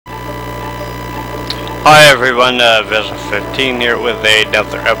Hi everyone, Visa15 here with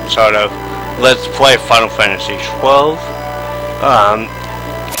another episode of Let's Play Final Fantasy XII.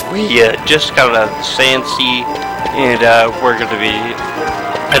 We just got out of the Sand Sea, and we're going to be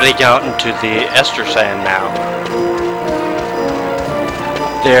heading out into the Ester Sand now.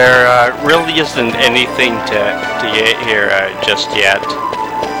 There really isn't anything to get here just yet.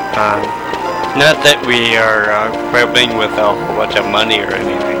 Not that we are grabbing with a whole bunch of money or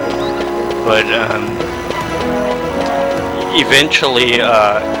anything, but eventually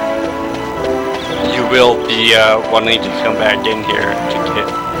you will be wanting to come back in here to get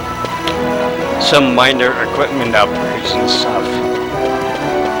some minor equipment upgrades and stuff.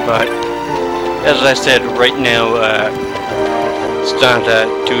 But as I said, right now it's not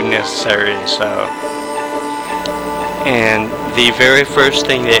too necessary. So, and the very first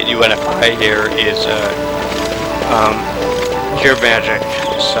thing that you want to buy here is cure magic.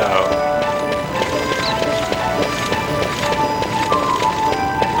 So.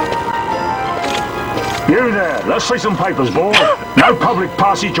 You there, let's see some papers, boy. No public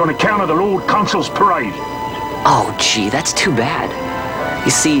passage on account of the Lord Consul's parade. Oh, gee, that's too bad.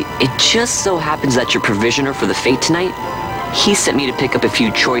 You see, it just so happens that your provisioner for the fete tonight, he sent me to pick up a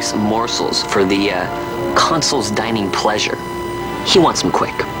few choice morsels for the Consul's dining pleasure. He wants them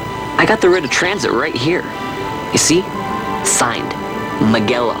quick. I got the writ of transit right here. You see? Signed,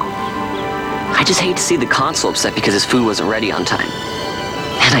 Magello. I just hate to see the Consul upset because his food wasn't ready on time.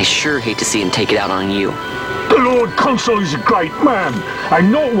 And I sure hate to see him take it out on you. The Lord Consul is a great man,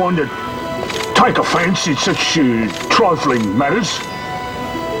 and not one to take offence in such trifling matters.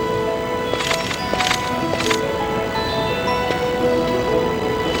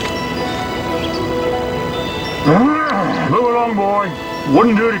 Move along, boy.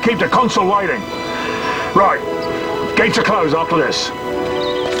 Wouldn't do to keep the Consul waiting. Right, gates are closed after this.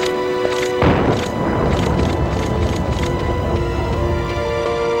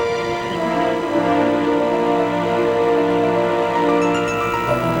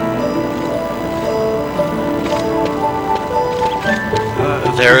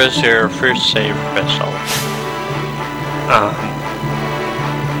 There is your first save crystal.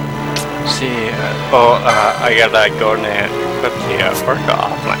 I gotta go and equip the Orca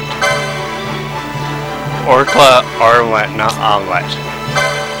Omelet. Orca Omelet, not Omelet.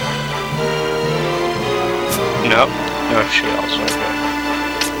 Nope, no shields,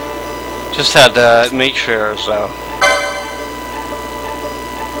 okay. Just had to make sure, so.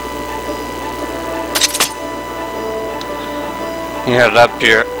 Yeah,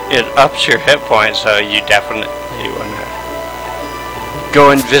 it ups your hit points, so you definitely want to go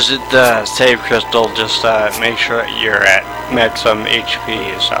and visit the save crystal. Just make sure you're at maximum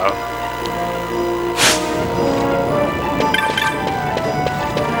HP. So.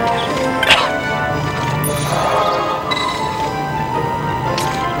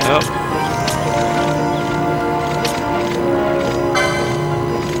 Nope.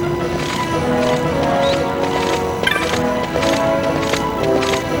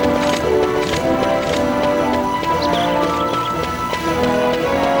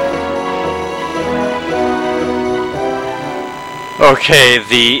 Okay,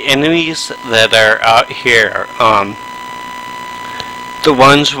 the enemies that are out here, the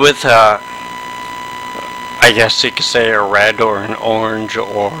ones with, I guess you could say a red or an orange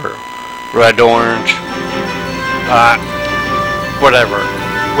or red-orange, whatever.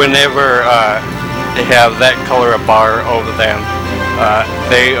 Whenever they have that color of bar over them,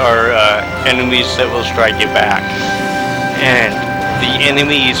 they are enemies that will strike you back. And the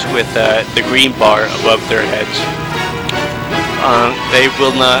enemies with the green bar above their heads, they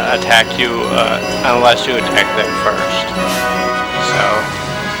will not attack you unless you attack them first. So,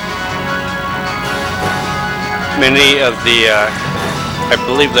 many of the, I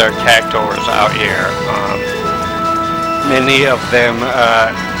believe there are cactuars out here. Many of them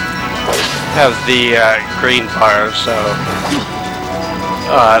have the green bar, so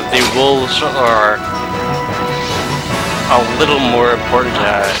the wolves are a little more important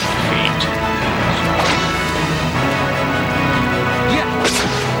to defeat.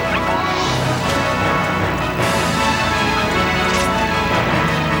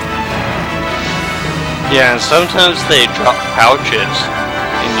 Yeah, and sometimes they drop pouches,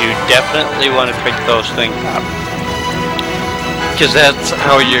 and you definitely want to pick those things up. Because that's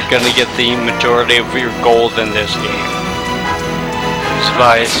how you're going to get the majority of your gold in this game. It's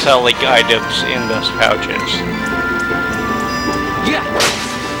by selling items in those pouches. Yeah.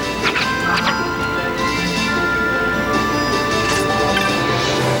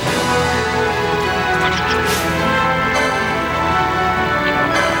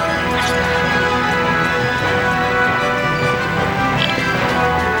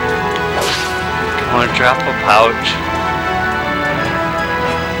 drop a pouch.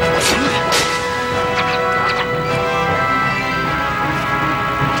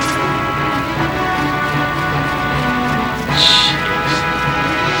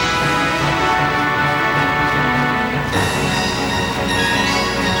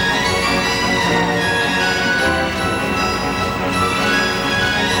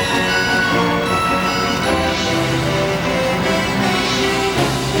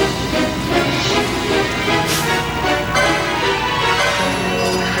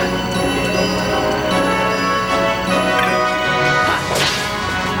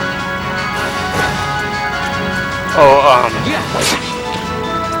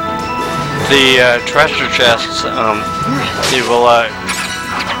 The treasure chests, they will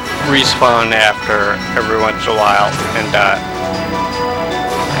respawn after every once in a while, and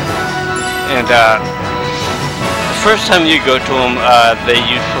the first time you go to them, they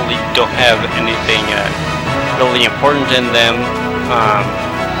usually don't have anything really important in them,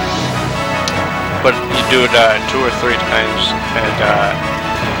 but you do it 2 or 3 times, and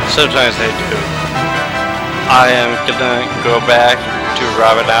sometimes they do. I am gonna go back to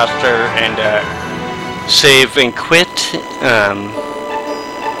Robin Astor and save and quit.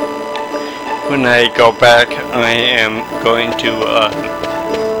 When I go back, I am going to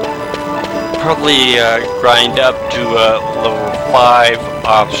probably grind up to level 5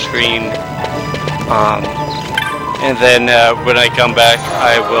 off screen, and then when I come back,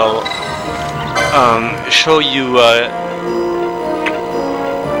 I will show you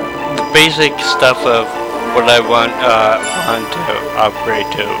the basic stuff of what I want to upgrade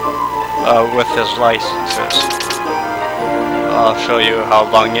to with his licenses. I'll show you how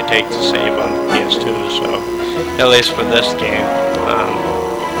long it takes to save on the PS2, so at least for this game.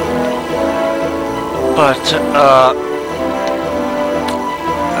 But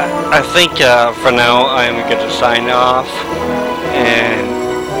I think for now I'm gonna sign off and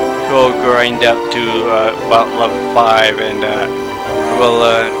go grind up to about level 5, and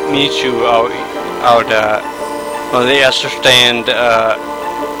we'll meet you out on the Esther stand.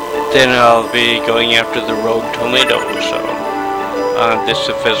 Then I'll be going after the Rogue Tomato. So this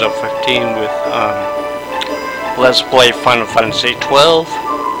is Fizzle 15 with Let's Play Final Fantasy XII,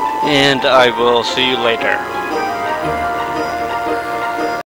 and I will see you later.